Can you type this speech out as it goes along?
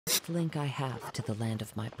link I have to the land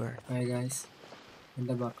of my birth. Alright guys,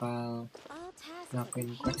 kita bakal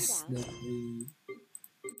ngelakuin quest dari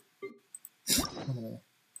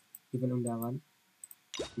event undangan.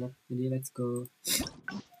 Nah, jadi let's go.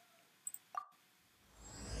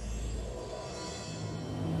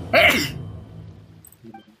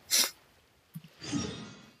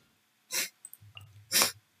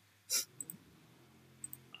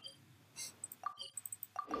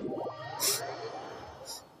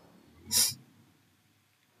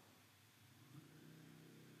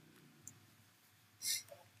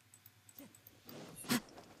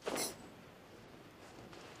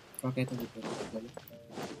 Oke, tunggu.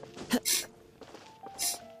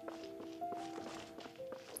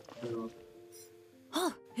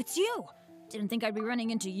 Oh, it's you! Didn't think I'd be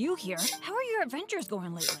running into you here. How are your adventures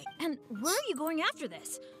going lately? And where are you going after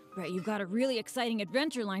this? Bet you've got a really exciting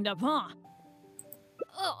adventure lined up, huh?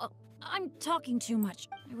 Oh, I'm talking too much.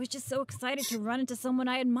 I was just so excited to run into someone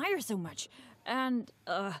I admire so much. And,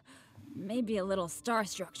 maybe a little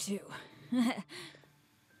starstruck too.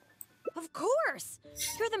 Of course!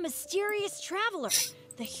 You're the mysterious traveler.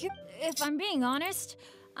 If I'm being honest,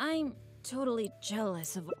 I'm totally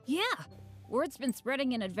jealous of... Yeah! Word's been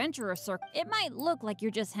spreading in adventurer circles. It might look like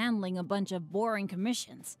you're just handling a bunch of boring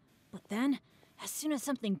commissions. But then, as soon as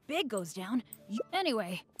something big goes down,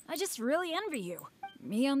 Anyway, I just really envy you.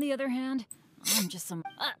 Me, on the other hand, I'm just some...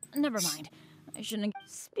 never mind. I shouldn't...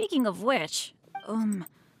 Speaking of which,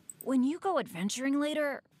 when you go adventuring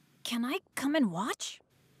later, can I come and watch?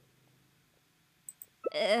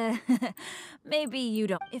 Maybe you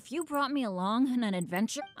don't. If you brought me along on an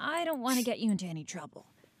adventure, I don't want to get you into any trouble.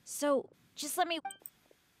 So, just let me...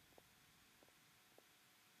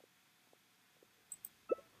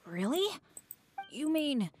 Really? You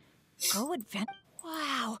mean, go adventure?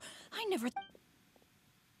 Wow, I never...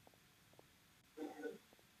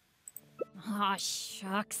 Aw,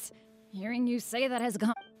 shucks. Hearing you say that has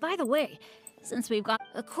gone... By the way, since we've got...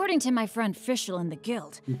 According to my friend Fischl in the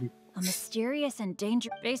guild, a mysterious and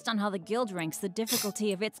dangerous... Based on how the guild ranks the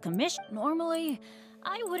difficulty of its commission, normally,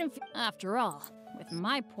 I wouldn't... After all, with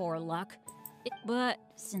my poor luck... But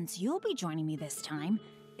since you'll be joining me this time,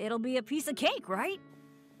 it'll be a piece of cake, right?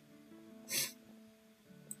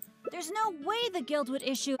 There's no way the guild would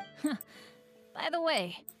issue... By the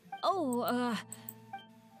way...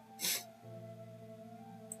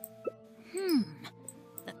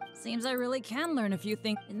 Seems I really can learn a few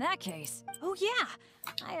things in that case. Oh yeah,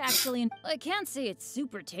 I can't say it's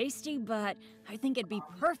super tasty, but I think it'd be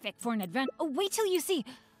perfect for an adventure. Oh, wait till you see.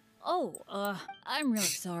 I'm really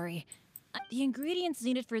sorry. The ingredients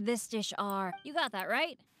needed for this dish are... You got that,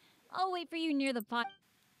 right? I'll wait for you near the pot.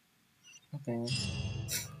 Okay.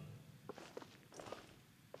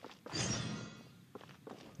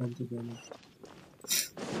 Thank you, Bennett.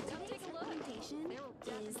 Today's presentation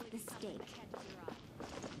is the steak.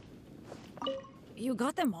 You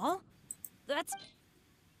got them all? That's...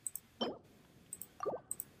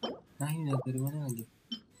 Nah, ini dari mana lagi?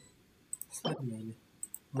 Start ini.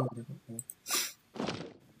 Oh, udah kok.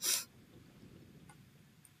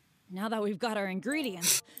 Now that we've got our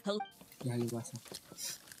ingredients... Ya, masak.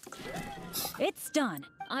 It's done.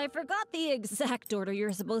 I forgot the exact order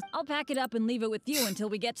you're supposed... I'll pack it up and leave it with you until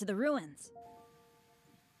we get to the ruins.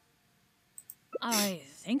 I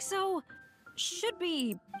think so. Should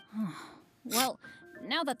be... Well,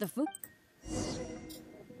 now that the food...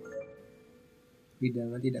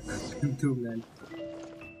 Hidangan tidak keuntungan.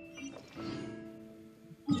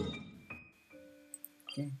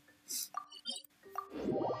 Okay.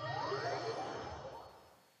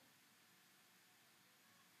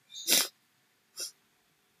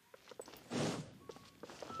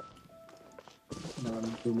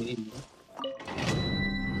 Dalam bumi ini.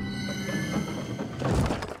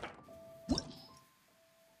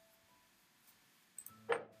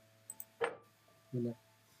 Benar.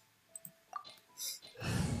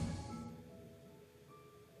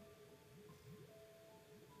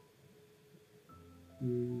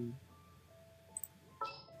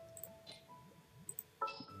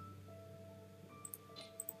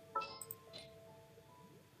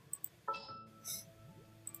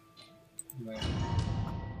 Baik.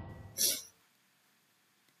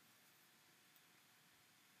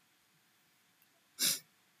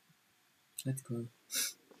 Let's go.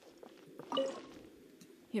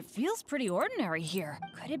 It feels pretty ordinary here.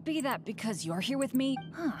 Could it be that because you're here with me?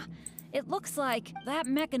 It looks like that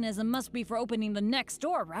mechanism must be for opening the next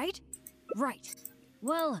door, right? Right.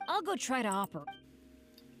 Well, I'll go try to operate.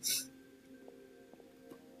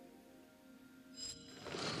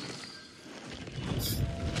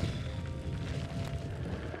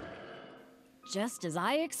 just as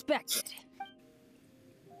I expected.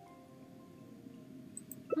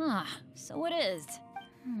 So it is.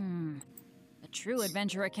 A true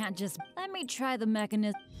adventurer can't just... Let me try the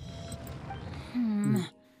mechanism.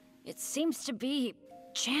 It seems to be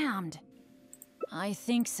jammed. I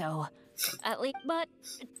think so. At least, but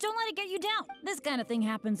don't let it get you down. This kind of thing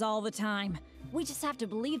happens all the time. We just have to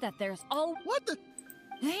believe that there's all... What the?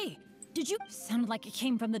 Hey, did you... Sounded like it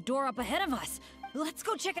came from the door up ahead of us. Let's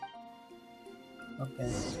go check it.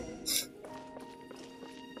 Okay.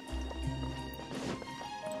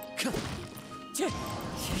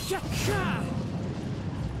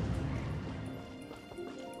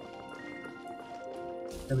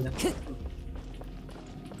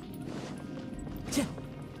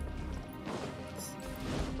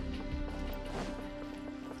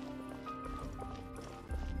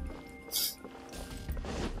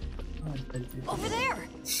 Over there!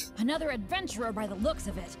 Another adventurer by the looks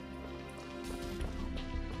of it.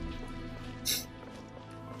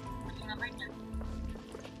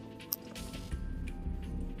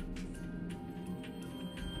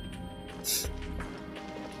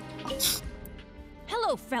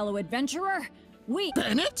 Hello, fellow adventurer.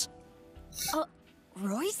 Bennett?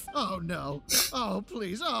 Royce? Oh no. Oh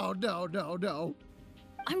please. Oh no, no, no.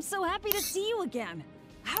 I'm so happy to see you again.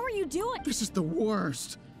 How are you doing? This is the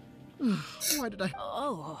worst. Why did I?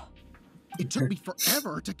 Oh. It took me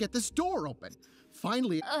forever to get this door open.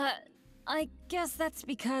 Finally. I guess that's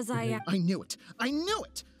because I knew it. I knew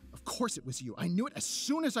it. Of course it was you. I knew it as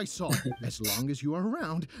soon as I saw it. As long as you are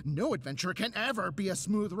around, no adventure can ever be a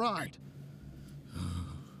smooth ride.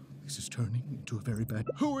 This is turning into a very bad...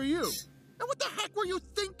 Who are you? And what the heck were you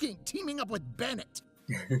thinking, teaming up with Bennett?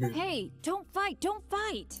 Hey, don't fight, don't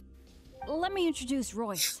fight. Let me introduce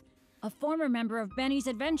Royce, a former member of Benny's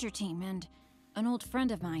adventure team and an old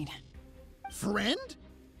friend of mine. Friend?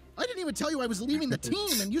 I didn't even tell you I was leaving the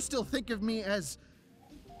team, and you still think of me as...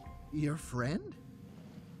 your friend?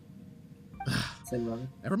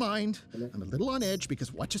 Never mind. I'm a little on edge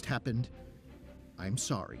because what just happened. I'm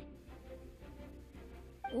sorry.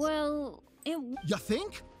 Well, You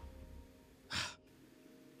think?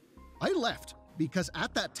 I left because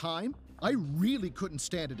at that time, I really couldn't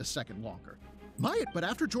stand it a second longer. But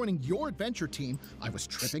after joining your adventure team, I was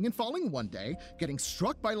tripping and falling one day, getting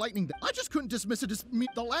struck by lightning. I just couldn't dismiss it as me.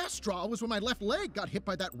 The last straw was when my left leg got hit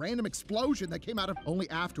by that random explosion that came out of... Only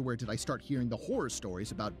afterward did I start hearing the horror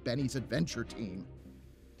stories about Benny's adventure team.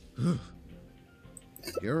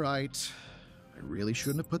 You're right. I really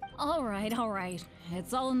shouldn't have put... All right.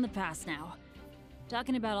 It's all in the past now.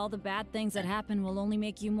 Talking about all the bad things that happened will only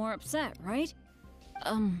make you more upset, right?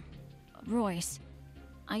 Royce,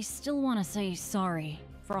 I still want to say sorry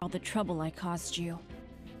for all the trouble I caused you.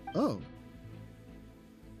 Oh.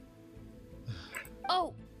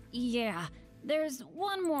 Oh, yeah. There's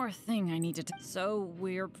one more thing I needed to... So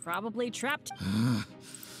we're probably trapped...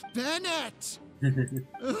 Bennett!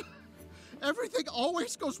 Everything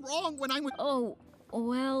always goes wrong when I'm with... Oh,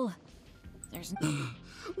 well... There's...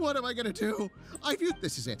 What am I gonna do?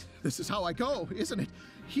 This is it. This is how I go, isn't it?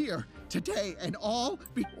 Here, today, and all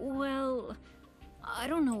be... Well... I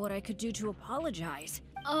don't know what I could do to apologize.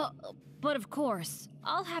 But of course,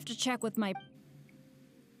 I'll have to check with my...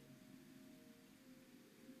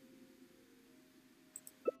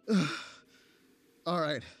 All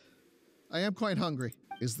right. I am quite hungry.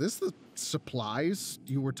 Is this the supplies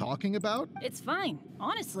you were talking about? It's fine,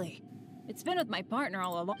 honestly. It's been with my partner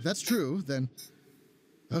all along. If that's true, then...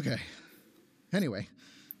 Okay. Anyway,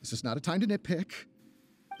 this is not a time to nitpick.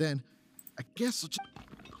 Then, I guess I'll just...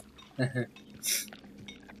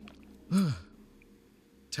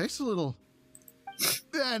 Tastes a little...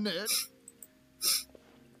 Bennett!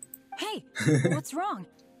 Hey, what's wrong?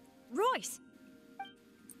 Royce!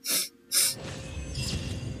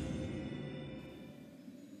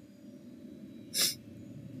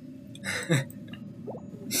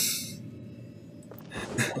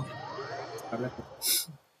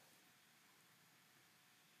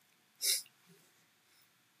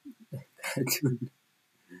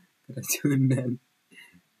 Keracunan.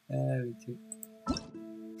 Lucu.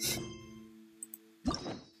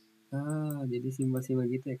 Jadi simbol-simbol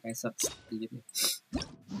gitu ya, kayak shot gitu ya.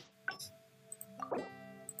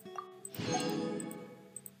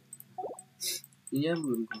 Iya,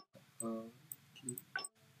 belum buka. Oke.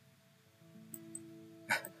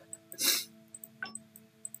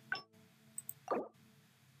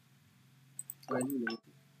 Ini udah buka.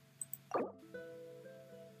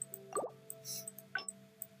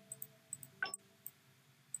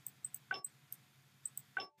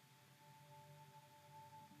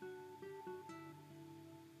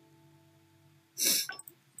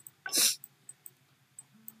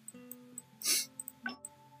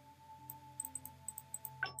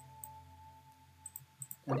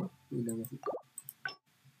 Udah ngasih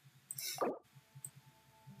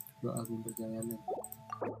 2 album perjalanan.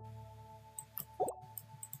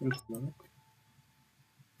 Terus banget.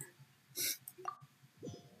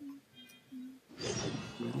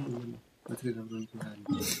 Gimana? Masih dalam peluncuran.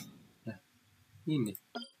 Nah, ini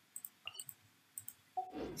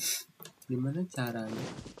gimana caranya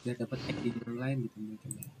biar dapat acting yang lain gitu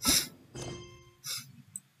teman-teman?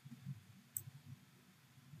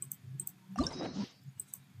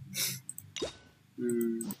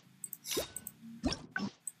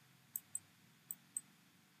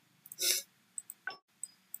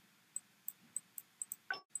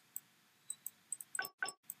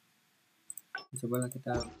 Cobalah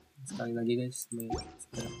kita sekali lagi guys main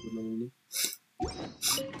sekarang bermain ini.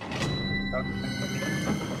 Kalau kita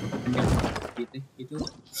gitu, itu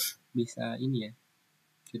bisa ini ya,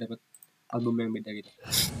 bisa dapat album yang beda gitu.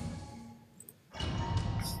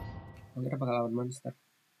 Kita bakal lawan monster.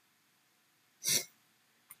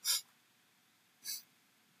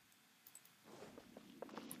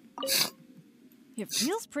 It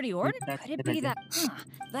feels pretty ordinary. Could it be that?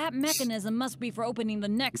 That mechanism must be for opening the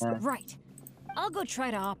next. Right. I'll go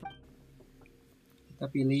try to operate. Kita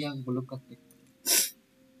pilih yang belum klik.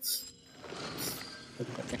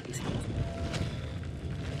 Kita cek di sini.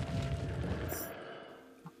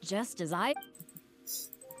 Just as I.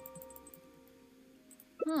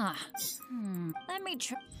 Let me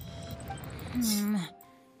try.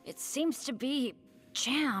 It seems to be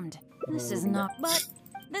jammed. This is not. But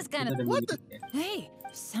this kind of. What the? Hey,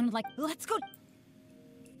 sounded like. Let's go.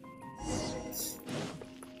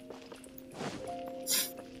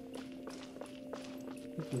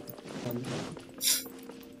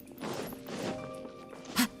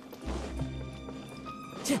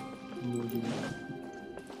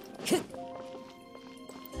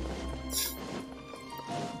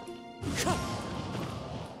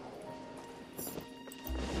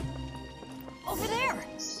 Over there!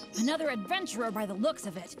 Another adventurer by the looks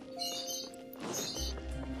of it.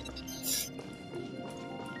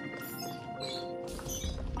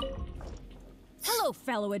 Hello,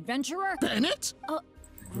 fellow adventurer. Bennett?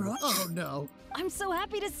 Rook? Oh no. I'm so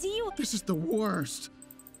happy to see you. This is the worst.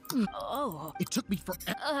 Oh, It took me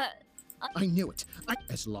forever. I knew it.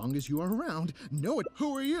 As long as you are around, know it.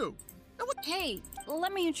 Who are you? hey,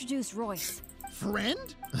 let me introduce Royce.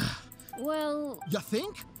 Friend? Well, You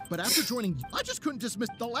think? But after joining, I just couldn't dismiss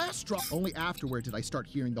the last drop. Only afterward did I start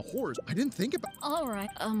hearing the horrors. I didn't think about. all right.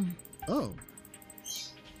 Oh.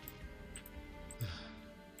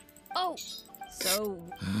 Oh, so,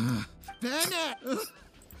 Bennett!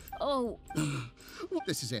 oh,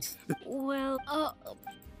 This is it. well,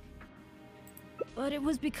 but it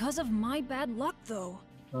was because of my bad luck, though.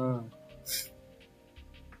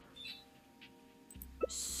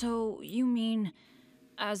 So, you mean,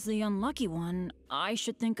 as the unlucky one, I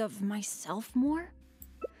should think of myself more?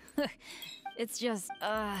 It's just,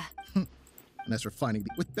 And as for finding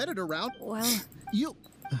with Bennett around, well, you.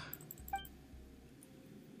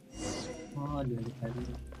 Oh, dari tadi.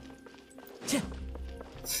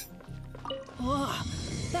 oh,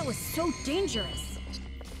 that was so dangerous.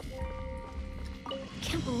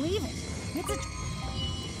 Can't believe it. It's a...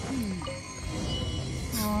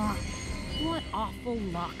 Oh, what awful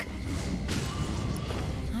luck.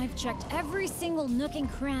 I've checked every single nook and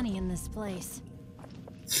cranny in this place.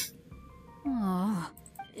 Oh,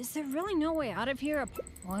 is there really no way out of here?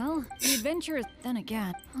 Well, the adventure is... Then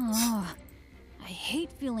again, oh, I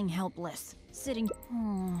hate feeling helpless. Sitting...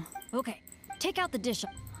 Oh, okay, take out the dish.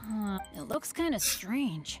 It looks kind of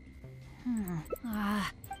strange. I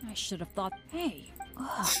should have thought... Hey,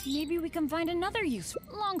 maybe we can find another use.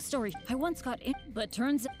 Long story, I once got in... But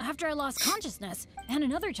turns after I lost consciousness, and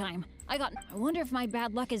another time, I wonder if my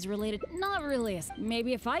bad luck is related... Not really.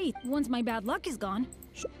 Maybe if I eat... Once my bad luck is gone...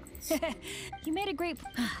 You made a great...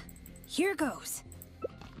 Here goes.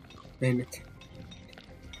 Bennett.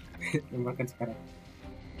 Makan sekarang.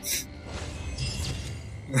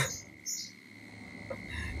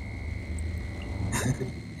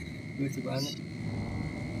 Lucu banget.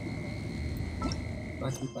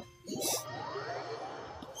 Masih Pak.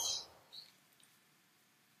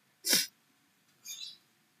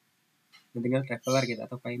 Tinggal traveler gitu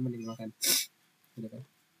atau payment yang makan. Gitu kan.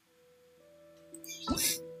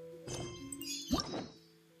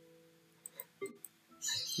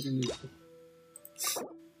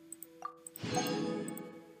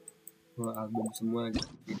 Wah, album semua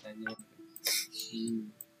gitu ceritanya.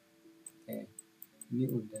 Oke. Ini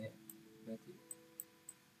udah ya. Berarti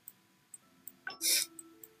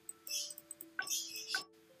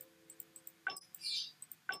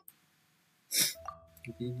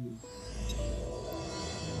ini.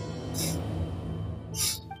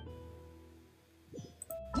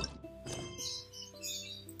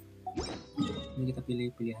 Ini kita pilih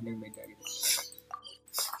pilihan yang beda gitu.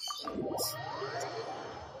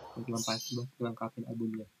 Buat lengkapin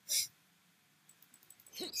albumnya.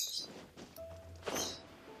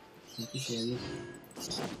 Nanti saya lihat.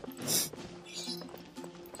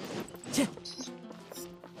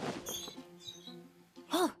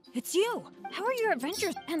 Oh, it's you! How are your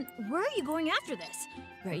adventures? And where are you going after this?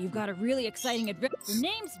 Right, you've got a really exciting adventure. The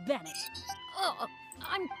name's Bennett. Oh,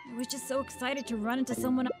 I was just so excited to run into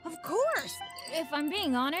someone. Of course! If I'm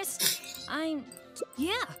being honest,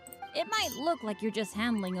 yeah, it might look like you're just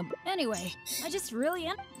handling a. Anyway, I just really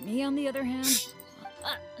am. Me, on the other hand,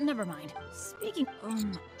 never mind. Speaking,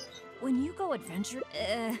 when you go adventure,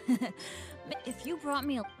 if you brought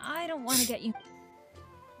me, I don't want to get you.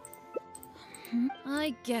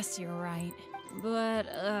 I guess you're right, but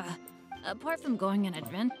apart from going on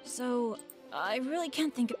adventure, so I really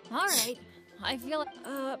can't think of. All right, I feel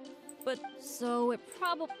but so it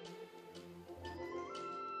probably.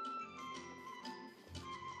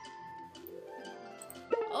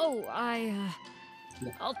 Oh,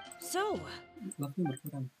 so. Waktu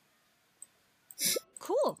berkurang.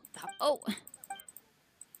 Cool. Oh.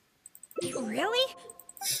 Really?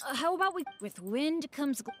 How about with wind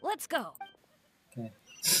comes. Let's go. Okay.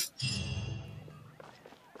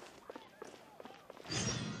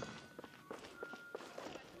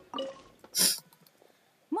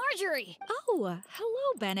 Marjorie! Oh,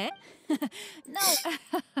 hello, Bennett. No.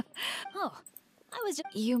 Oh, I was.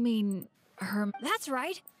 You mean her? That's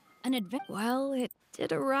right. An adventure. Well, it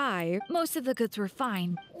did arrive. Most of the goods were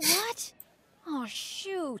fine. What? Oh,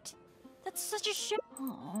 shoot. That's such a shit.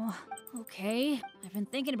 Oh, okay. I've been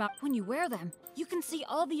thinking about when you wear them, you can see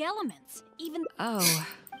all the elements, even. Oh,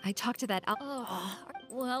 I talked to that. Oh,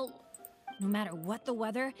 well, no matter what the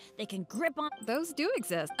weather, they can grip on. Those do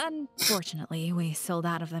exist. Unfortunately, we sold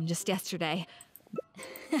out of them just yesterday.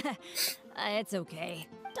 It's okay.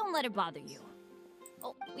 Don't let it bother you.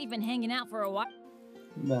 Oh, we've been hanging out for a while.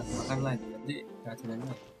 Udah, makan lagi nanti keracunan.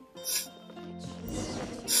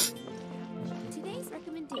 Today's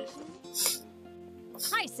recommendation.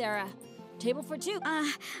 Hi, Sarah. Table for two.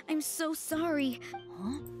 I'm so sorry.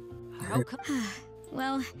 Huh? How come?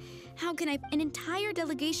 Well, how can I? An entire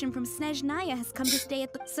delegation from Snezhnaya has come to stay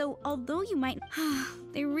at the. So, although you might.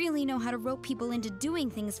 They really know how to rope people into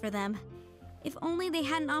doing things for them. If only they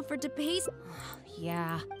hadn't offered to pay.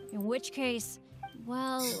 Yeah, in which case,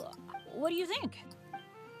 well, what do you think?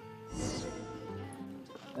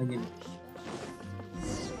 Lagi.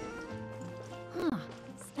 Huh,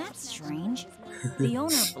 that's strange. The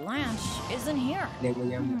owner, Blanche, isn't here. Dia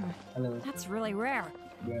nyamuk. Halo. That's really rare.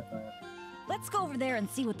 Berapa? Let's go over there and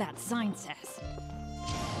see what that sign says.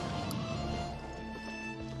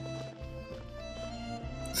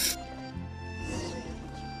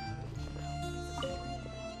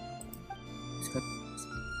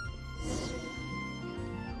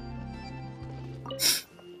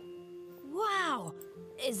 Wow!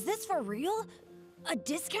 Is this for real? A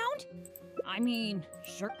discount? I mean,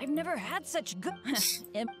 sure, I've never had such good.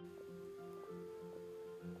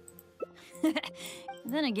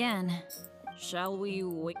 Then again, shall we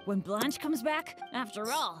wait when Blanche comes back?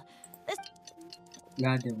 After all, this.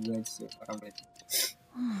 Nggak ada Blanche orang berarti.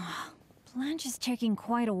 Blanche is taking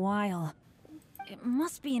quite a while. It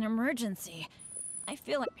must be an emergency. I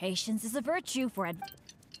feel like patience is a virtue for Ada.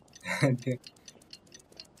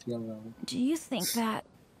 Ya Allah. Do you think that...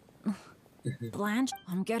 Blanche,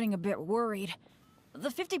 I'm getting a bit worried. The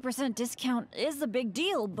 50% discount is a big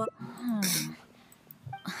deal, but...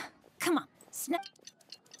 Come on, snap.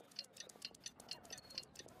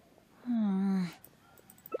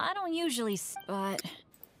 I don't usually but...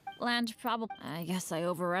 Blanche probably... I guess I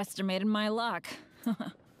overestimated my luck.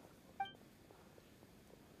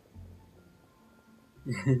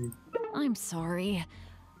 I'm sorry.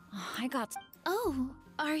 I got... Oh,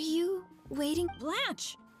 are you waiting?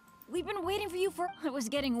 Blanche! We've been waiting for you for... I was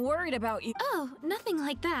getting worried about you. Oh, nothing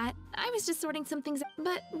like that. I was just sorting some things.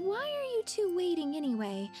 But why are you two waiting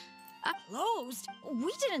anyway? Closed?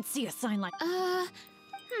 We didn't see a sign like...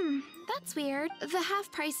 That's weird. The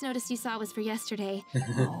half-price notice you saw was for yesterday.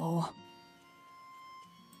 Oh.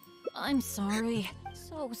 I'm sorry.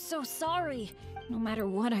 So sorry. No matter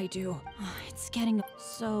what I do, it's getting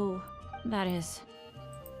so... That is...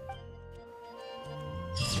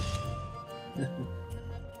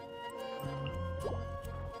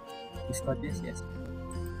 Discord this, yes.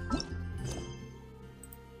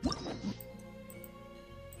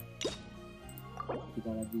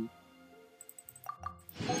 Kita lagi.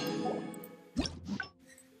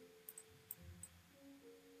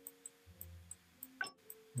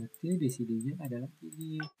 Jadi di sini ada lagi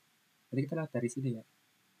di. Tadi kita lewat dari sini ya.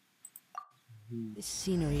 This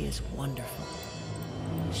scenery is wonderful.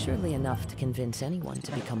 Surely enough to convince anyone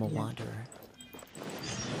to become a wanderer.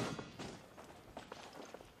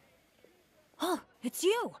 Oh, it's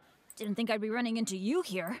you! Didn't think I'd be running into you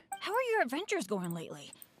here. How are your adventures going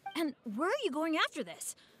lately? And where are you going after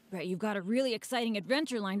this? Bet you've got a really exciting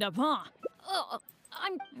adventure lined up, huh? Oh,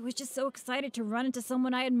 I was just so excited to run into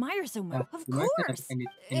someone I admire so much. Of course!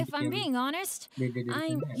 If I'm being honest,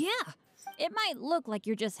 yeah. It might look like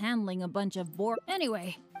you're just handling a bunch of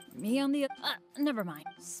Anyway, me on the... never mind.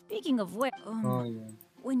 Speaking of which...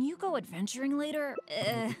 when you go adventuring later,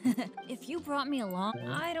 if you brought me along,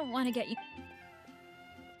 I don't want to get you...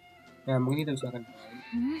 Nah, mungkin kita bisa akan.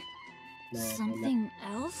 Something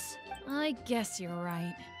else? I guess you're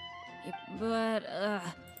right. But,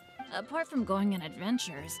 apart from going on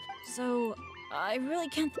adventures, so I really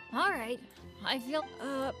can't... Alright, I feel...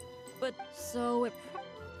 but so it...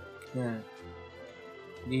 Nah,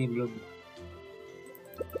 ini belum.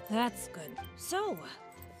 That's good. So...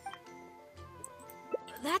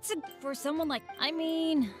 That's for someone like... I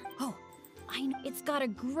mean... Oh, I know. It's got a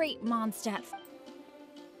great Mondstadt...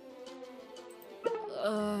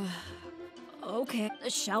 Okay.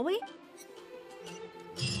 Shall we?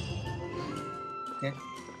 Okay.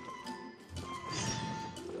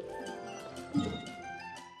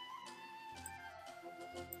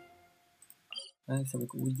 Sampai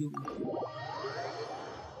ke ujung.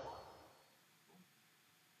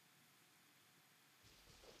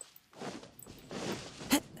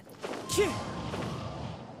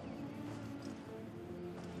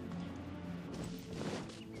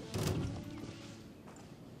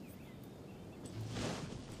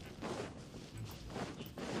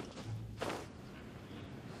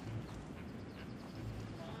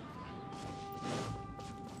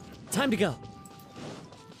 Time to go.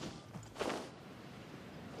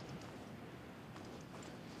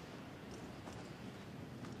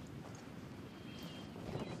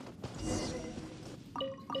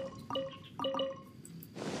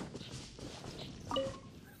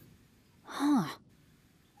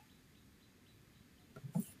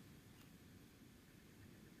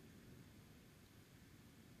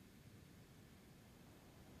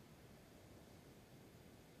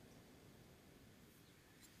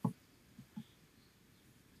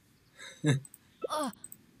 Huh.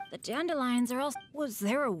 The dandelions are all... Was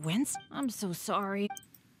there a wince? I'm so sorry.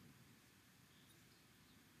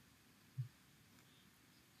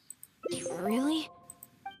 Really?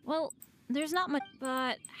 Well, there's not much,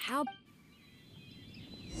 but how...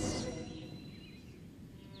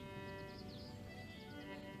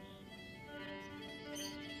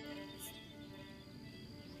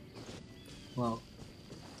 Wow.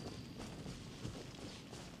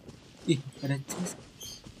 Ih, ada chest.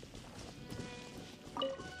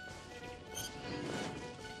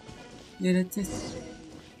 Yeah, that's it.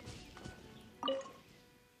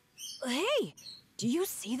 Hey, do you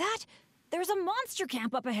see that? There's a monster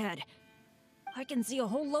camp up ahead. I can see a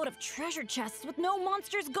whole load of treasure chests with no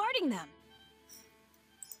monsters guarding them.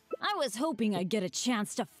 I was hoping I'd get a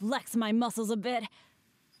chance to flex my muscles a bit.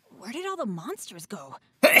 Where did all the monsters go?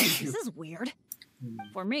 This is weird.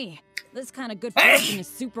 For me, this kind of good fortune is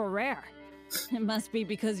super rare. It must be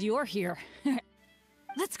because you're here.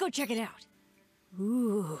 Let's go check it out.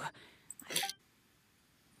 Ooh.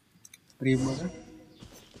 Prima kah?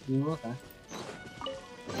 Prima kah?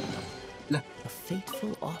 Lah, A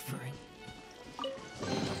fateful offering.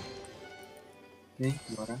 okay,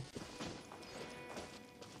 Mora.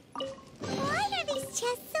 Why are these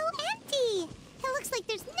chests so empty? It looks like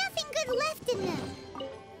there's nothing good left in them.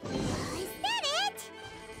 Is that it?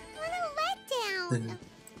 What a letdown.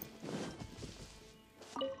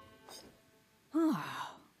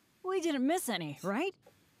 We didn't miss any, right?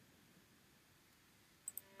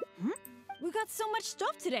 We got so much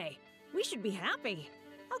stuff today. We should be happy.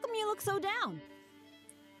 How come you look so down?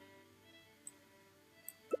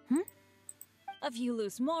 A few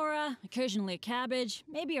loose mora, occasionally a cabbage,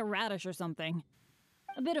 maybe a radish or something.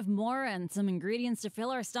 A bit of mora and some ingredients to fill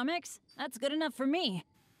our stomachs? That's good enough for me.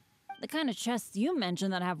 The kind of chests you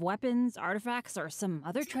mentioned that have weapons, artifacts, or some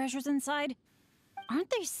other treasures inside? Aren't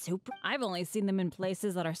they super? I've only seen them in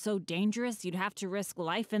places that are so dangerous you'd have to risk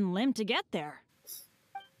life and limb to get there.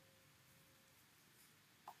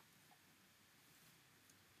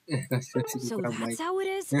 So that's how it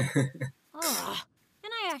is? Ugh.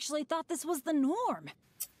 And I actually thought this was the norm.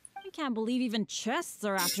 I can't believe even chests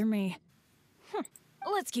are after me.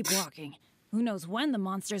 Let's keep walking. Who knows when the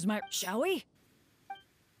monsters might... Shall we?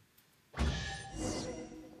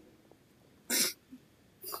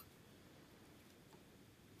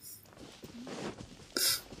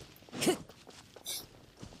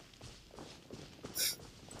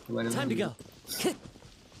 Time to go.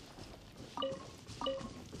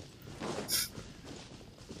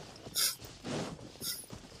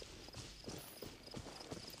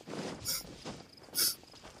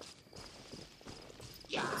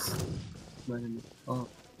 Mana nih? Oh,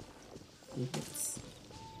 yes.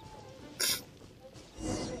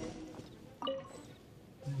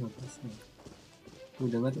 Nggak bisa.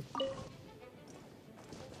 Udah nggak tuh?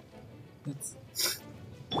 Let's.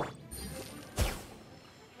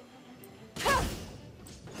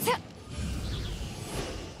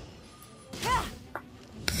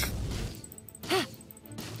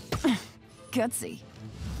 Gutsy.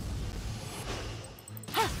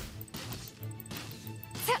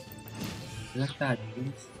 Lihat tadi.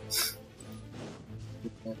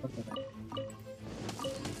 Apa kan?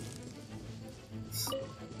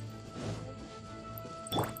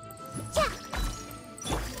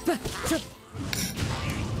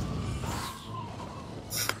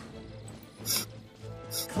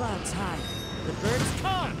 Clouds high. The birds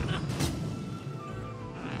come.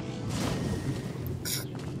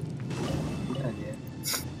 Bukan ya?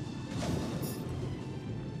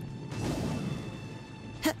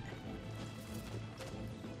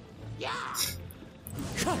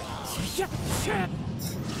 Grow.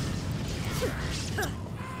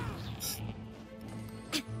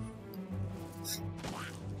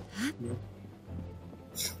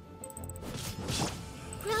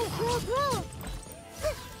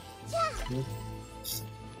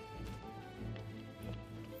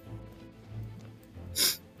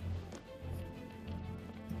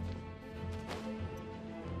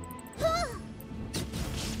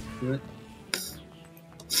 Good.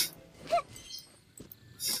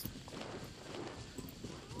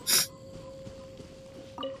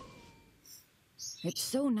 It's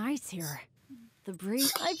so nice here. The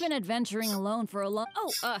breeze. I've been adventuring alone for a long.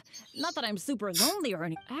 Oh, not that I'm super lonely or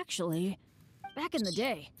any. Actually, back in the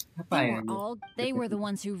day, they were the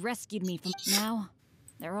ones who rescued me from. Now,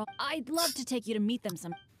 they're all. I'd love to take you to meet them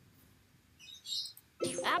some.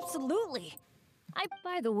 Absolutely.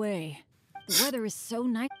 By the way, the weather is so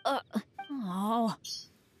nice. Oh.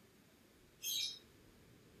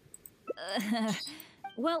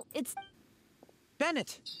 Well, it's.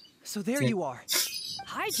 Bennett! So there you are.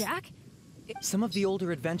 Hi, Jack. Some of the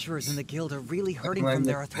older adventurers in the guild are really hurting from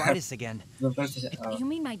their arthritis again. You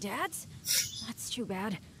mean my dad's? That's too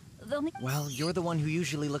bad. They'll need. Well, you're the one who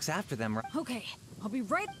usually looks after them, right? Okay, I'll be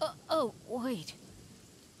right. Oh, wait.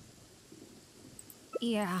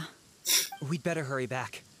 Yeah. We'd better hurry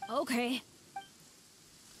back. Okay.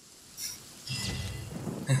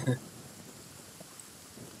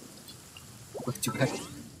 Juga.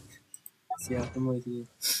 Siap semua sih.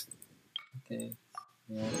 Oke.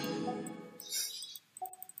 Ya.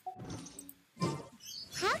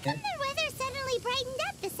 How come the weather suddenly brightened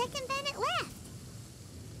up the second Bennett left?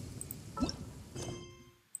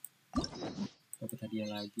 Dapat hadiah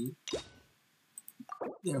lagi.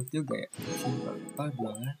 Ya juga ya. Apa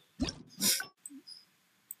banget.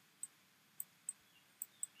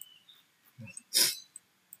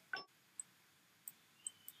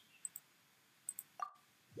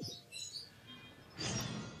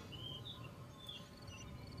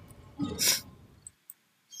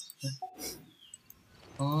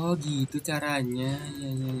 Oh gitu caranya,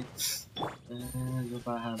 ya. Nah, gue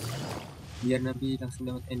paham. Biar nanti langsung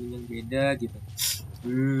dapat ending yang beda gitu.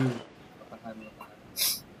 Gue paham.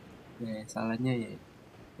 Ya, salahnya ya.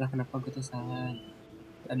 Lah kenapa gue tuh salah?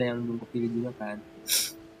 Ada yang belum kepilih juga kan?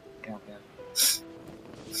 Oke.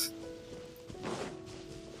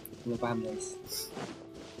 Gue paham guys.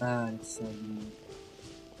 Nah, lagi.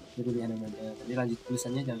 Jadi lihat namanya. Tadi lanjut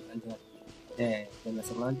tulisannya jangan lanjut. Dan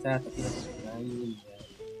langsung loncat tapi harus main ya.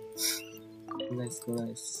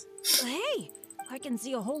 Guys. Hey, I can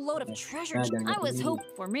see a whole load of treasure. I was hoping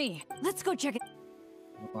for me. Let's go check it.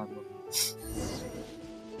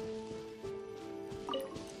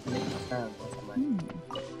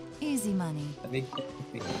 Easy money. Tapi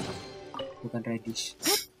bukan radish.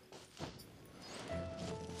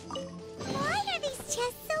 Why are these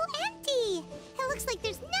chests so empty? It looks like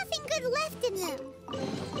there's nothing good left in them.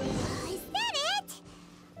 Is that it?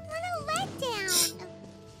 What a letdown.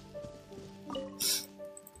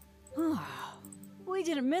 We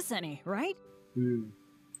didn't miss any, right? We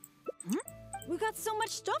got so much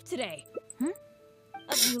stuff today.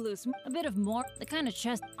 A few loose, a bit of more. The kind of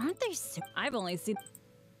chest, aren't they? I've only seen.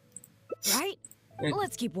 Right?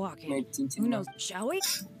 Let's keep walking. Who knows? Shall we?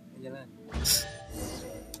 Jalan.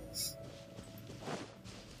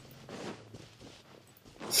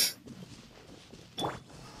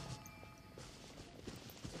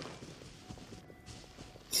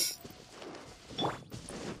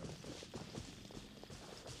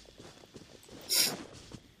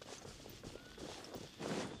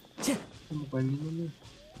 Mau bandingin nih.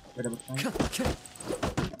 Gak dapet kali.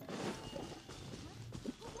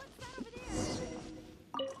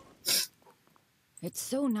 It's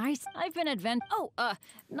so nice. I've been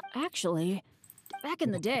actually, back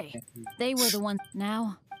in the day, they were the ones.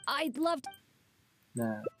 Now, I'd love to.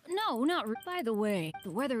 Nah, No, not by the way.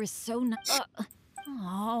 The weather is so nice.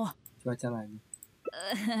 Oh. cuaca lagi.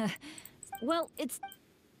 Well, it's.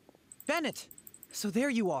 Bennett! So there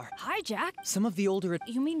you are. Hi, Jack. Some of the older...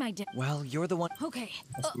 You mean my dad? Well, you're the one... Okay.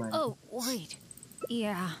 That's mine. Oh, wait.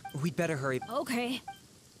 Yeah. We'd better hurry. Okay.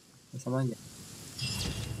 Sama aja.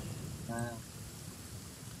 Nah.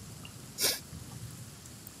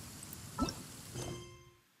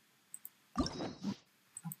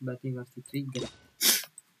 Berarti harus di-trigger.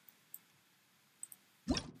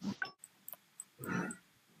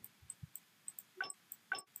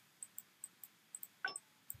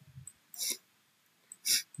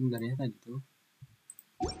 Sebenarnya tadi tuh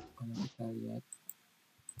kalau kita lihat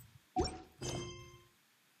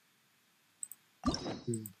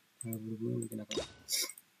kalau buru-buru mungkin apa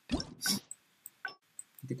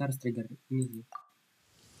kita harus trigger ini sih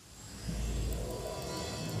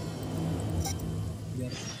biar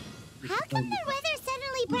How come the weather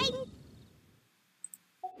suddenly brightened?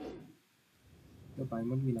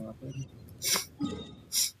 Paimon bilang apa ini?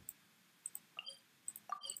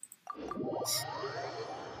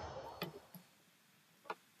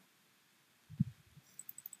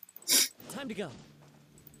 Time to go.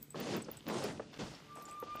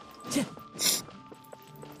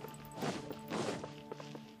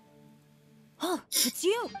 Oh, it's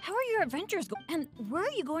you. How are your adventures going? And where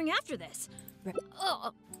are you going after this?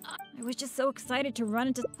 Oh, I was just so excited to run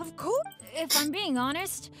into. Of course. If I'm being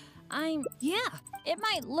honest, yeah, it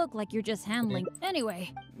might look like you're just handling.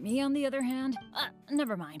 Anyway, me on the other hand,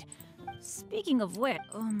 never mind. Speaking of which,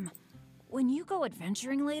 when you go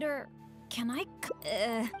adventuring later, can I,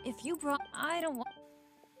 if you brought, I don't want.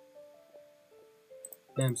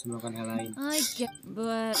 Bisa melakukan hal lain. I get,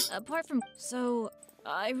 but apart from, so,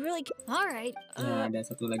 I really, alright. Nah, ada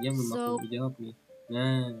satu lagi yang belum aku dijawab nih.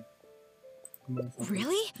 Nah.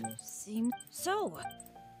 Really? Yes. Seems so.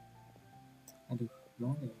 Aduh,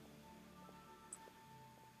 mana ya?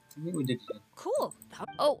 Ini udah di Cool.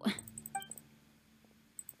 Oh.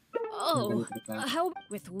 Oh. How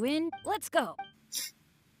with wind? Let's go.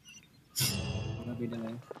 Mana beda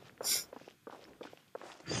lah ya.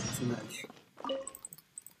 Sini lagi.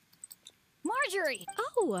 Marjorie!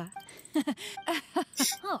 Oh!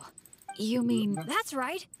 Oh, you mean that's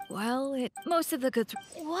right? Well, most of the goods.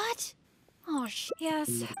 What? Oh,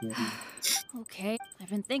 yes. Okay, I've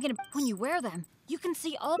been thinking when you wear them, you can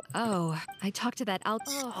see all. Oh, I talked to that out.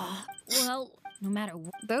 Oh, well, no matter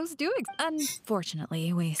what. Those do.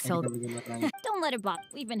 Unfortunately, we sold. Don't let it bother.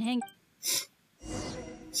 We've been hanging.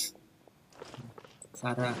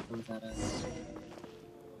 Sarah, Sarah.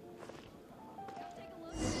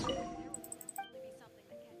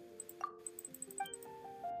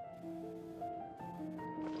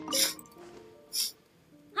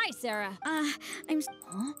 Hi, Sarah. I'm.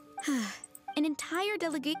 An entire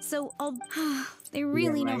delegate, so all. They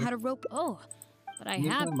really know how to rope. Oh, but I Ini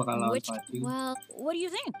have. kan bakal lawan Which? Patrick. Well, what do you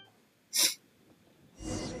think?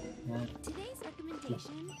 Nah, Today's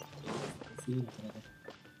recommendation. sini ternyata.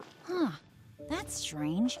 Huh. That's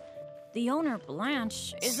strange. The owner,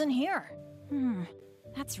 Blanche, isn't here.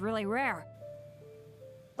 That's really rare.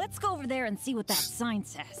 Let's go over there and see what that sign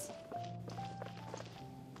says.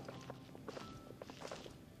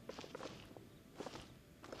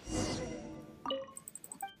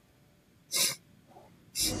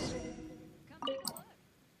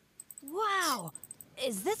 Wow!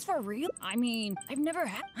 Is this for real? I mean, I've never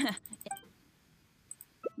had.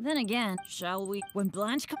 Then again, shall we? When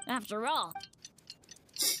Blanche comes, after all.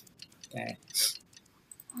 Okay.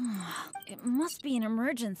 It must be an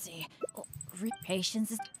emergency. Oh,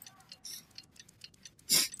 patience is.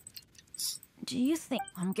 Do you think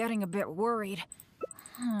I'm getting a bit worried?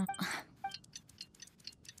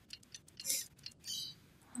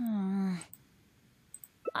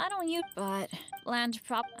 I don't use, but Blanche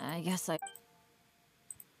I guess I.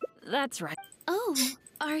 That's right. Oh,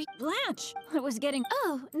 are you. Blanche, I was getting.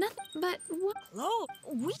 Oh, nothing. But what? Hello,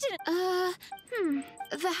 we didn't.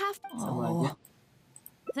 The half. Sama aja.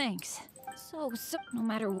 Thanks. So, no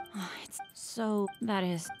matter what. It's so, that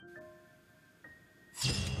is.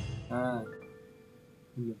 Ah.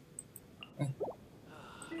 Iya.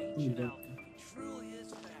 Udah.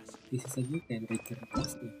 Bisa saja kan trigger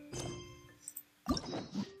pasti.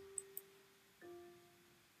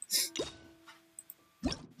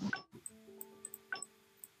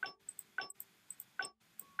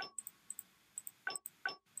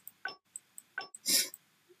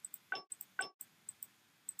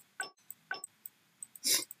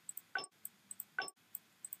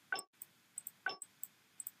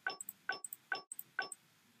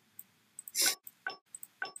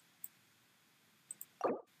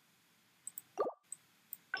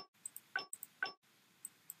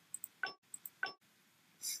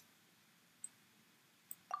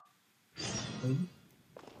 Oh, ini.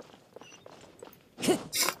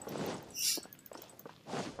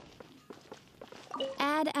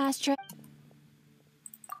 Add astra.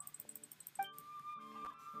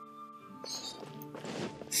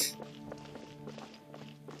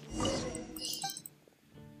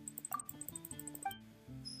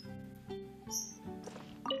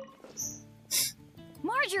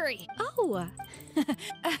 Marjorie! Oh,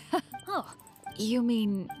 Oh, you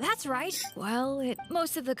mean that's right? well,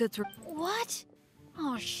 most of the goods were. What?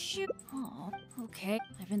 Oh, shoot. Oh, okay.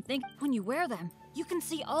 I've been thinking when you wear them, you can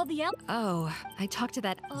see all the Oh, I talked to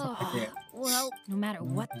that. Oh, Okay. well, no matter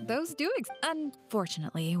what, Those do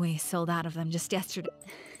Unfortunately, we sold out of them just yesterday.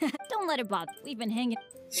 don't let it bother. We've been hanging.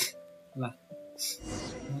 Lah.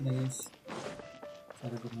 Ada guys.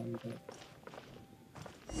 Cara bermain itu.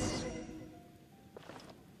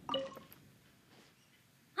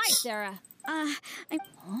 Hi, Sarah.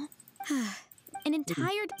 An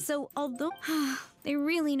entire. So, although they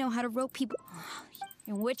really know how to rope people.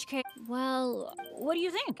 In which case, well, what do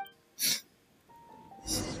you think?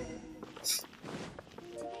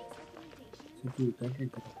 Sejuta kayak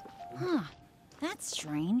gitu. Huh, that's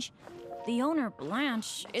strange. The owner,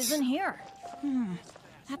 Blanche, isn't here.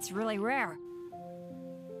 That's really rare.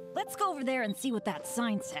 Let's go over there and see what that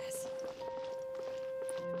sign says.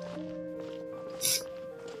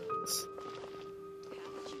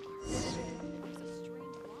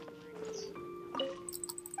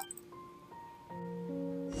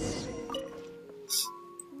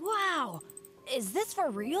 Wow! Is this for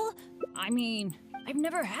real? I mean, I've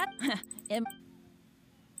never had him.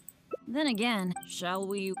 Then again, shall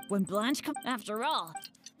we when Blanche comes? After all,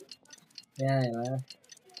 Ya lah.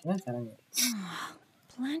 Nah, caranya.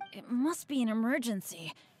 Blanche, it must be an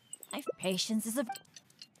emergency. I've patience is a.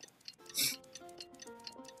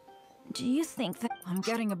 Do you think that I'm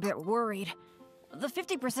getting a bit worried? The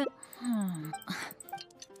 50%.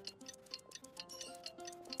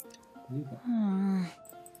 Ini Pak.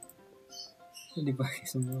 Kok dipakai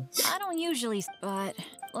semua? I don't usually, but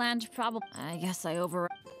Blanche probably. I guess I over.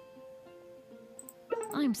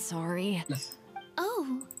 I'm sorry.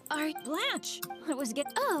 Oh, are. Blanche, I was get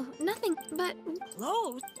Oh, nothing but.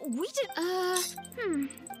 close. We did.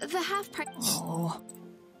 The half price. Oh.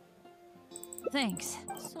 Thanks.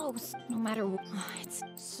 So, no matter what, it's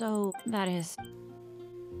so, that is.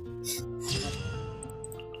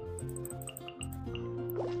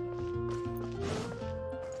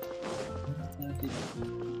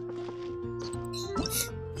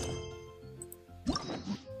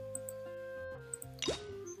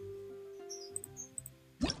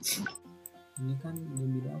 Ini kan dia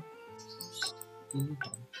bilang ini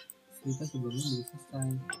kan kita sebelumnya belum selesai.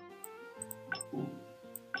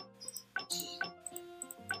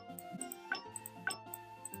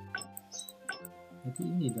 Berarti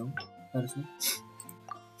ini dong harusnya.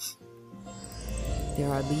 There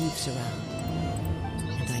are leaves around,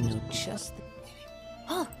 and I know just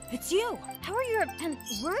Oh, it's you! How are you, and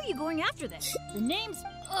where are you going after this? The name's,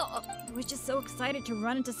 I was just so excited to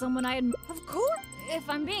run into someone I had, of course! If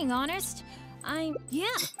I'm being honest,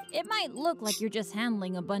 yeah, it might look like you're just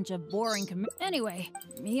handling a bunch of boring anyway,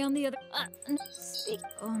 me on the other,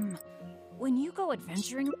 when you go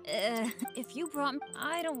adventuring, if you brought me,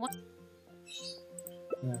 I don't want,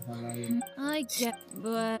 Ya hal lain. I get,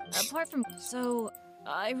 but apart from, so,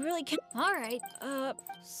 I really can't, alright,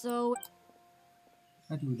 so,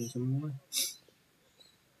 Aduh udah semua.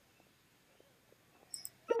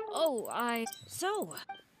 so,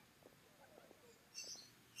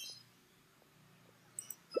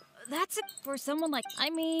 that's it for someone like,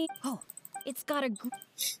 it's got a,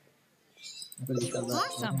 Apa bisa bahas?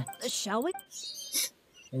 awesome, shall we?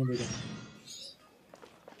 Kayaknya beda.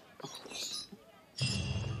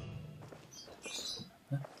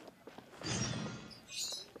 Hah?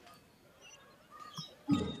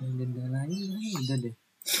 Yang denda lain udah deh.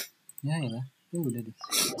 Ya lah, itu udah deh.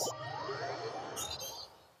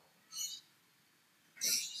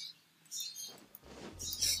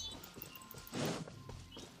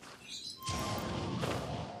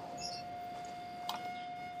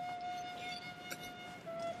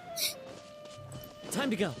 Time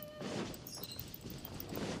to go.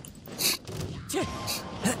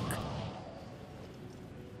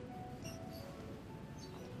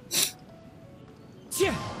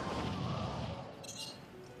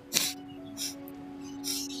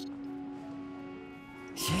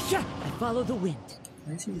 I follow the wind.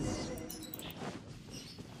 Ayo sih.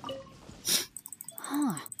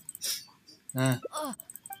 Huh. Nah,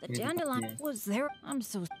 The Ini dandelion tempatnya. was there. I'm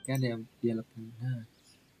so. kan ada yang dia lebih. Nah,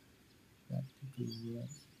 berarti dua.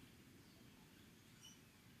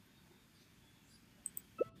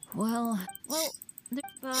 Well,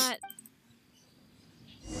 but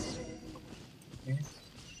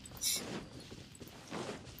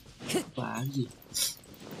Lagi.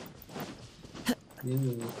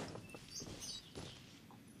 Yuk.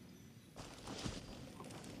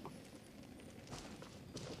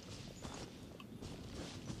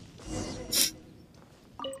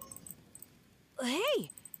 hey,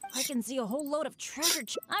 I can see a whole load of treasure.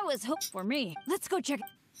 I was hoping for me. Let's go check.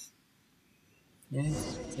 Ya,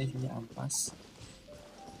 saya punya ampas.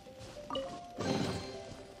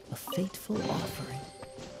 A fateful offering.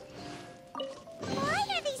 Why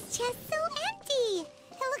are these chests so empty?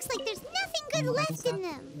 It looks like there's nothing good left in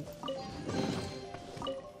them.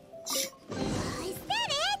 Is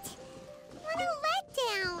that it? What a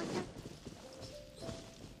letdown.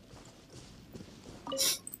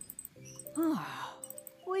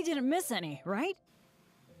 We didn't miss any, right?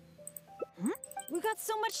 We got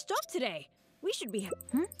so much stuff today. We should be.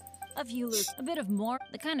 A few loose, a bit of more.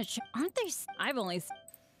 The kind of aren't they? I've only.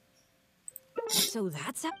 So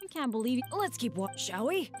that's how I can't believe it. Let's keep watching, shall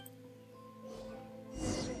we?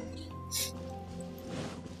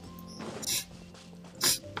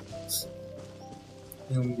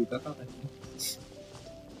 Yang buka kan?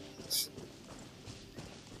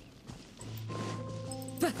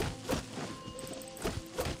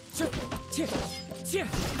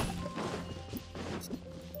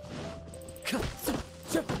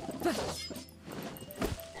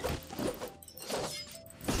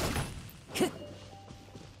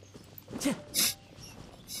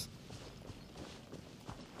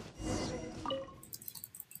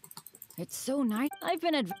 It's so nice. I've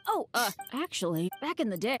been actually, back in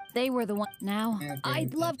the day, they were the one. Now,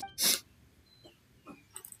 I'd love to.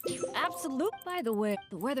 Absolute. By the way,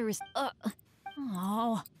 the weather is,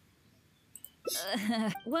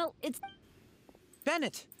 well, it's.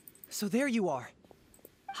 Bennett! So there you are.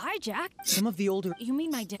 Hi, Jack. Some of the older... You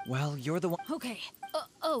mean my dad? Well, you're the one... Okay.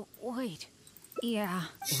 Oh, wait. Yeah.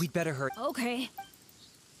 We'd better hurry. Okay.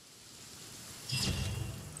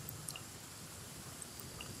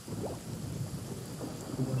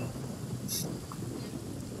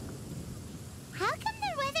 How come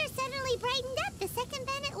the weather suddenly brightened up the second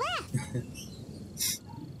Bennett left?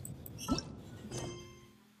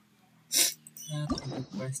 Untuk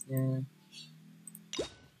questnya.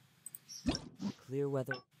 Clear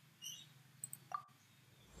weather.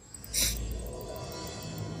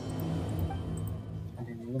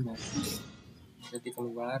 Ada yang belum ya? Jadi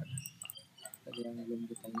keluar. Tadi yang belum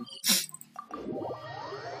ditanya.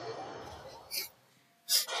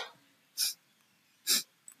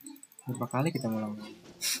 Berapa kali kita ngulang?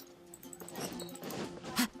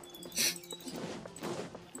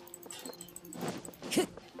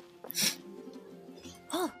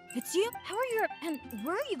 It's you? How are you? And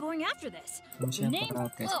where are you going after this? We're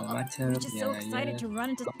just so excited to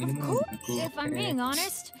run into. Cool. If I'm being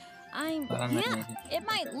honest, it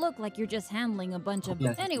might look like you're just handling a bunch of.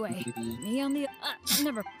 Anyway, me on the.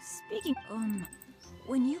 Never. Speaking.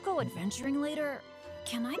 When you go adventuring later,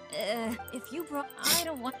 can I? If you brought, I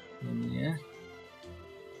don't want. Yeah.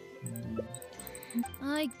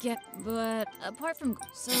 I get, but apart from,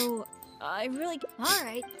 so I really. All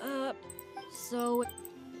right. So.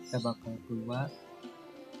 Kita bakal keluar.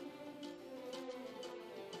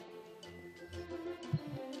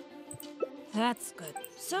 That's good.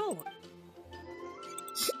 So,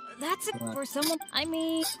 that's it for someone. I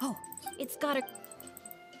mean, it's gotta.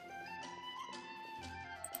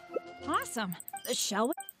 Awesome.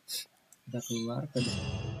 Shall we? Kita keluar ke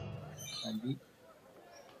tadi.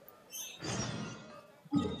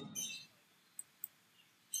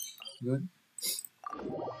 Good.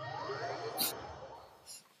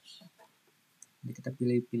 Jadi kita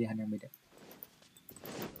pilih pilihan yang beda.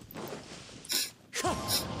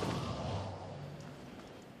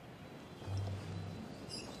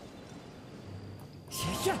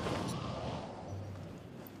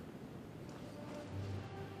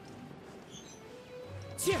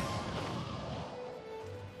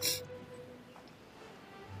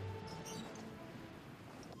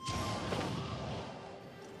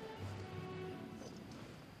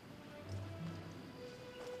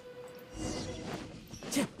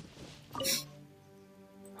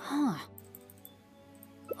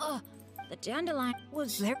 The dandelion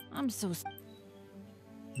was there. I'm so.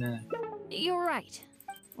 Nah. You're right.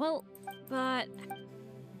 Well, but.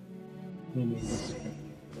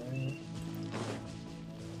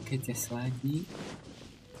 Oke, chest lagi.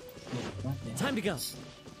 Time to go.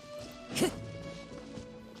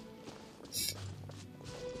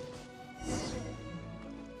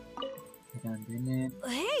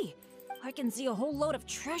 Hey, are I can see a whole load of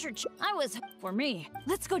treasure. I was for me.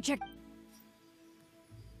 Let's go check.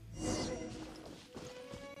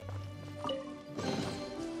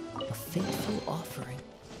 A fateful offering.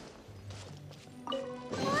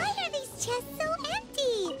 Why are these chests so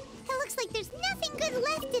empty? It looks like there's nothing good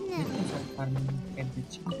left in them.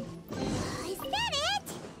 Is that it?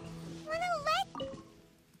 Wanna let...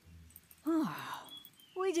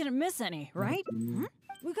 We didn't miss any, right?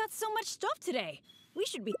 We got so much stuff today. We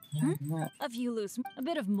should be a few loose, a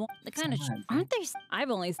bit of more. The kind of aren't they? I've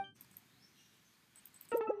only.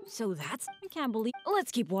 So that's. I can't believe. Let's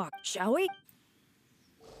keep walking, shall we?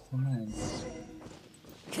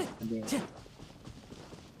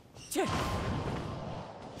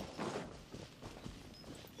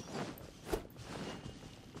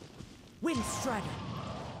 Wind Strider.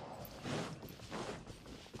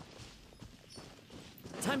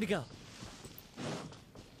 Time to go.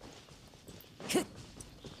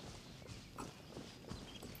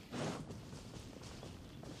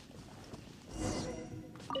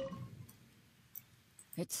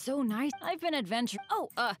 It's so nice. I've been adventuring. Oh,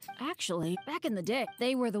 actually, back in the day,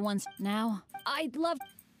 they were the ones. Now, I'd love.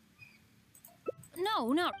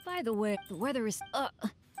 No, not. By the way, the weather is. Oh.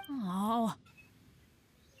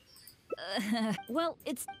 Well,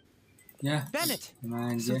 it's. Yeah. Bennett!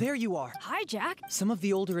 Come So there you are. Hi, Jack. Some of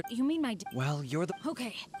the older... You mean my. Well, you're the...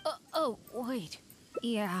 Okay. Oh, wait.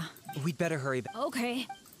 Yeah. We'd better hurry. Okay.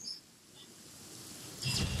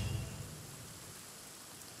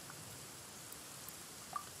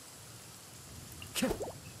 How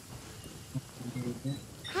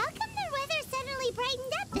come the weather suddenly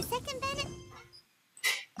brightened up the second Bennett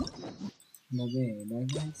Beda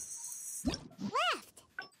guys. left?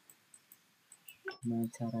 Nah,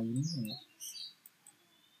 cara ini ya.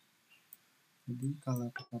 Jadi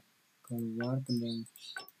kalau tetap keluar kendali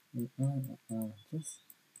terus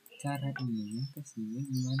cara ininya ke sini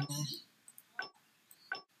gimana?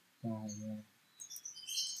 Nah, ya.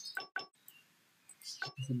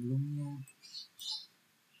 Sebelumnya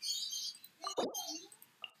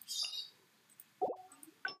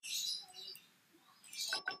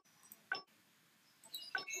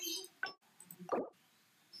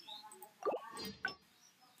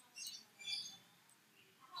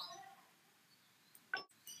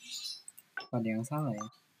ada yang salah ya?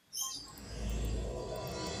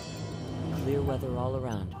 Clear weather all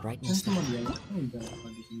around, bright and Kan sunny. cuma dia aja udah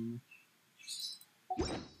di sini.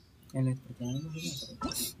 Lihat perjalanan itu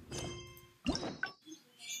apa?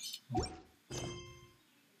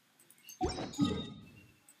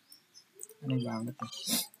 Aneh banget ya.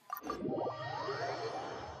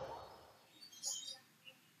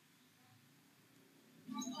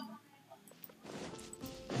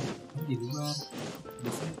 Di luar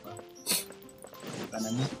biasanya apa?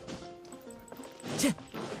 Kanannya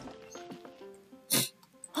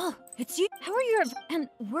Oh, it's you. How are you? And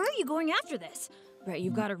where are you going after this? Bet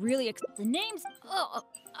you've got a really the names. Oh,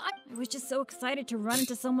 I was just so excited to run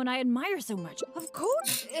into someone I admire so much. Of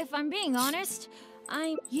course, if I'm being honest,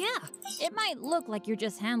 yeah. It might look like you're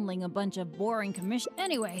just handling a bunch of boring commission.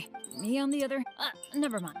 Anyway, me on the other.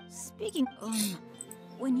 Never mind. Speaking.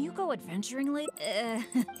 When you go adventuring late,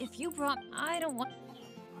 if you brought, I don't want.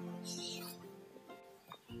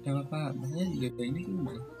 ya apa? Biasanya juga ini tuh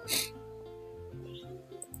udah.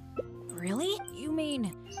 Really? You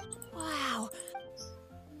mean? Wow.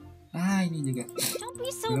 Ah, ini juga. Don't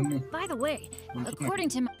be so. Belum nih. By the way, according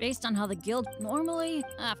to based on how the guild normally,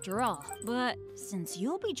 after all, but since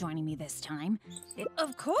you'll be joining me this time,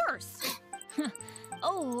 of course.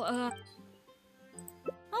 Oh,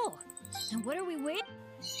 and what are we waiting?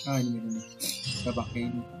 Ah, ini nih. Kita pakai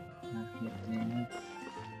ini. Nah, lihatnya.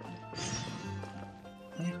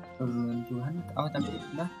 Perlindungan Tuhan. Oh, tapi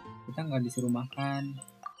udah kita nggak disuruh makan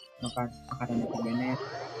makanan dari Bennett.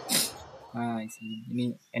 Nah,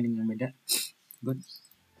 ini ending yang beda. Good.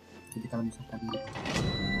 Jadi kalau misalkan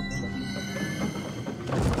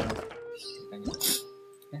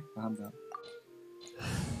ceritanya, paham gak?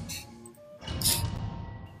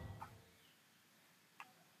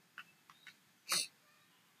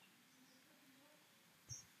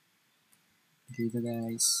 Gitu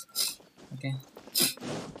guys. Oke.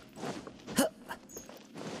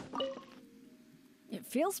 It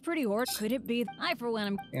feels pretty or could it be? I for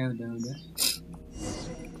one am. Ya udah.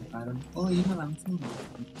 Sekarang, oh iya langsung.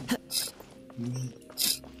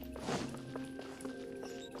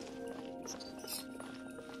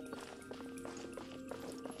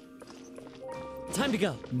 Time to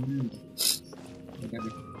go. Udah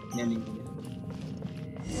deh. Ini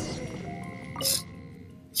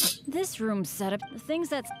This room setup, the things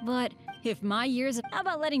that's. But if my years, how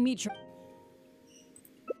about letting me try?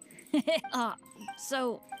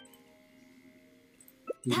 So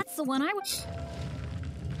that's the one I was.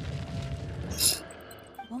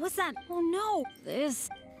 What was that? Oh no, this.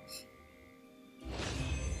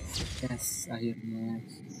 Yes, akhirnya.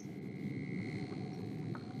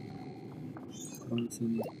 Di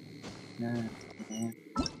sini. Nah,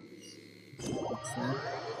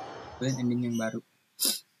 kalian ending yang baru.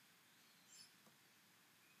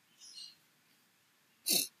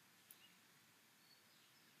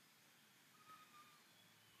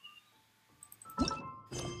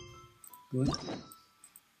 Good.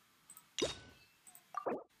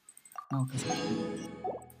 Oke.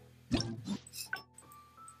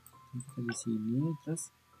 Kita di sini,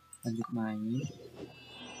 terus lanjut main.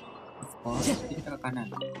 Jadi kita ke kanan.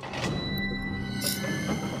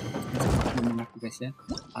 Belum mengerti guys ya,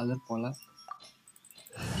 alur pola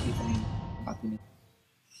di tempat ini.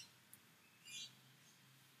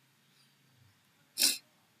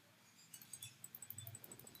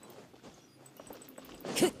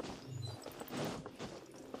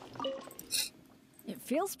 It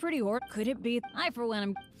feels pretty could it be? I for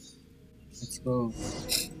one am. Let's go.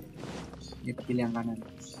 Kita pilih yang kanan.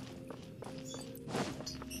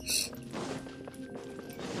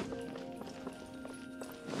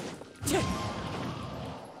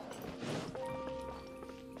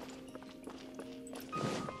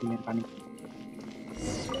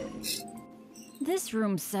 This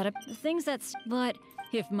room's set up things that's. But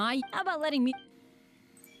if how about letting me?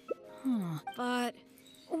 But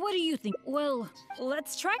what do you think? Well,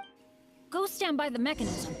 let's try. Go stand by the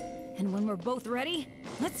mechanism, and when we're both ready,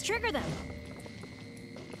 let's trigger them.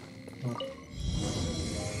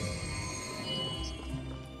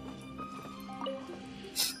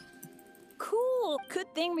 Cool.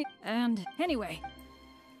 Good thing we. And anyway.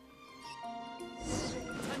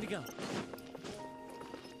 Time to go.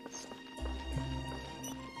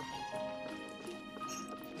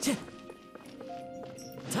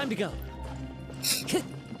 Time to go.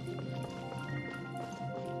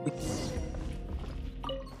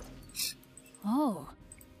 Oh,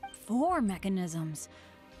 4 mechanisms,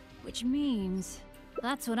 which means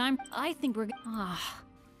that's what I think we're.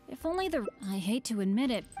 If only I hate to admit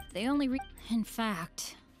it, they only in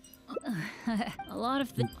fact, a lot of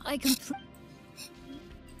things I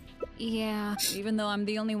yeah, even though I'm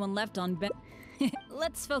the only one left on Bennett.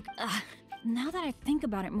 Let's focus. Now that I think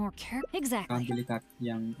about it more carefully. Exactly.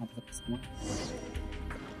 Yang ada semua.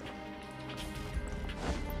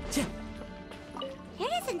 There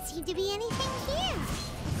doesn't seem to be anything here.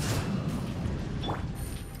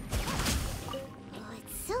 Oh,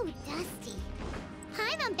 it's so dusty.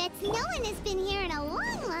 Paimon bets no one has been here in a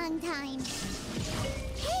long time.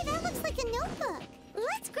 Hey, that looks like a notebook.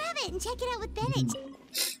 Let's grab it and check it out with Bennett.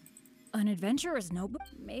 An adventurer's notebook?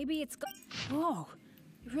 Maybe it's. Oh,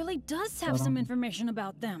 it really does have some information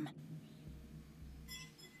about them.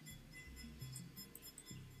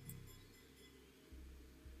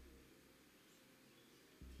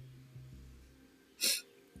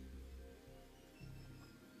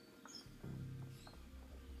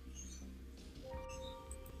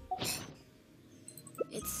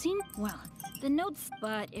 It seemed, well, the notes,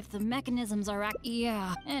 but if the mechanisms are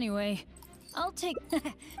yeah, anyway, I'll take,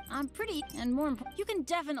 I'm pretty, and more important, you can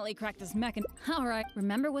definitely crack this mechanism. Alright,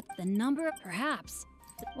 remember what the number, perhaps.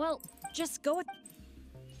 Well, just go with.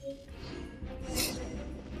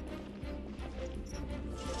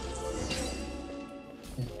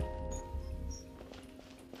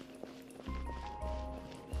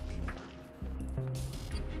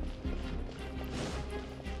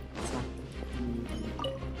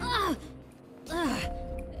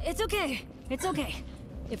 It's okay. It's okay.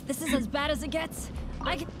 If this is as bad as it gets,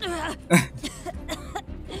 I can.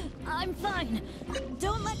 I'm fine.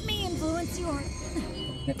 Don't let me influence your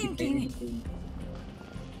thinking.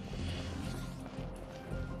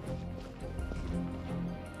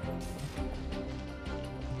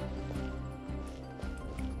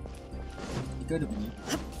 Itu ada bunyi.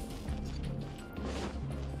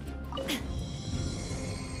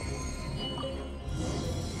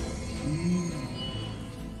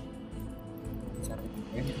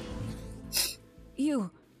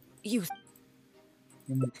 You.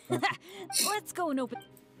 Let's go and open.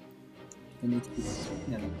 Ini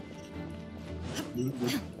nyala. Dulu.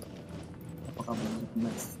 Apakah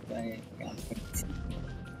benar-benar kayak prediksi?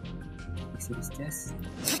 Serius test.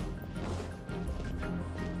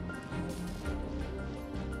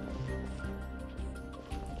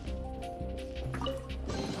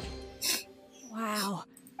 Wow,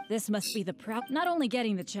 this must be the not only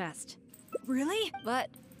getting the chest. Really? But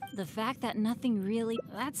the fact that nothing really.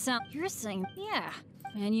 That sounds. You're saying. Yeah.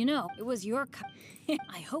 And you know, it was your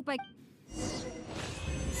I hope I...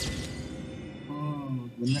 Oh,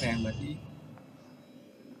 bener ya, berarti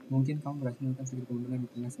mungkin kamu berhasil melakukan sedikit kebenaran di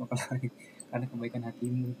tengah semua lain karena kebaikan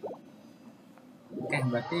hatimu. Oke,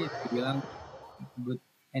 berarti dibilang good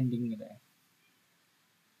ending gitu ya.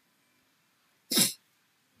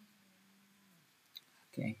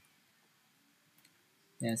 Oke.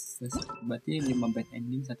 Yes, terus berarti 5 bad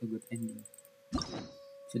ending, 1 good ending.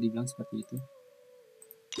 Bisa dibilang seperti itu.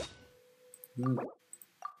 Good.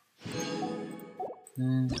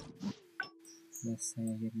 Nah,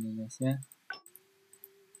 selesai akhirnya guys ya.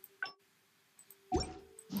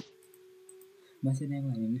 Masih ada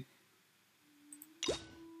yang lain.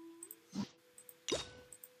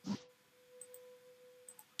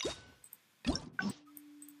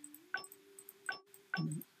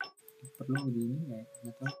 Perlu di ini nggak ya?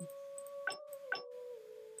 Nggak tahu sih.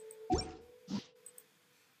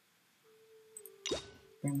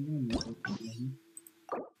 Pengen nggak tahu lagi.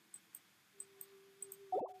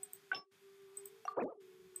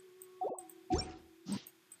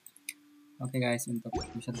 Oke guys, untuk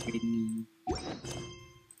episode kali ini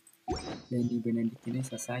Benedict ini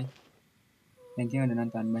selesai. Thank you udah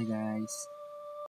nonton, bye guys.